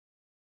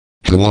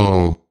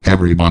Hello,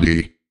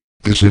 everybody.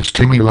 This is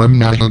Timmy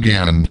Lemnat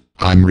again.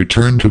 I'm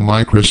returned to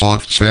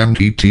Microsoft's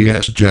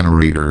TTS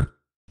generator.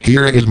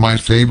 Here is my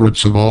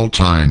favorites of all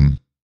time.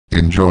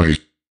 Enjoy.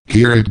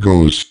 Here it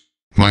goes.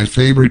 My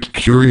favorite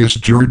Curious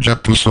George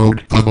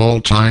episode of all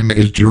time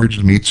is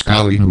George Meets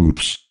Allie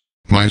Hoops.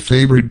 My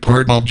favorite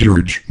part of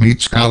George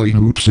Meets Allie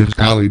Hoops is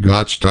Allie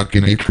got stuck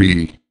in a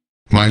tree.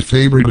 My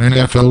favorite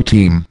NFL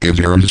team is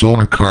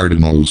Arizona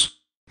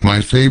Cardinals. My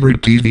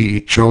favorite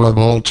TV show of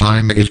all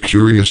time is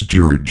Curious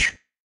George.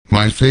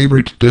 My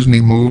favorite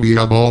Disney movie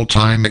of all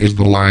time is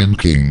The Lion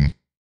King.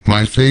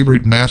 My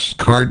favorite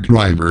NASCAR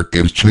driver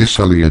is Chase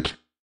Elliott.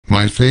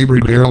 My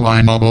favorite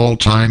airline of all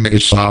time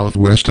is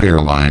Southwest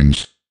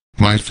Airlines.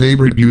 My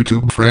favorite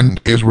YouTube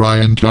friend is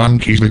Ryan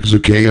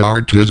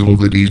Tonkizikzakar Tizzle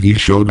the TV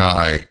show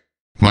guy.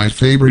 My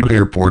favorite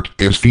airport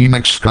is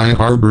Phoenix Sky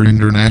Harbor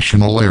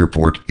International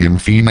Airport in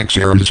Phoenix,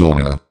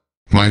 Arizona.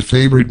 My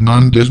favorite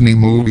non-Disney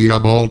movie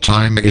of all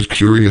time is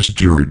Curious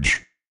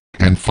George.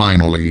 And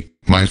finally,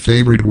 my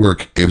favorite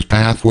work is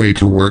Pathway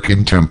to Work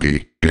in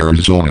Tempe,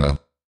 Arizona.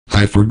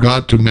 I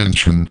forgot to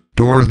mention,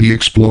 Dora the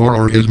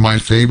Explorer is my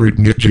favorite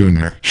Nick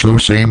Jr. show,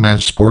 same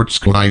as Sports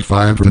Guy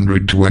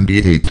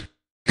 528.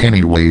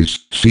 Anyways,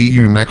 see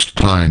you next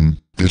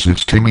time. This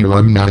is Timmy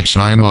Lemnat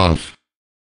sign off.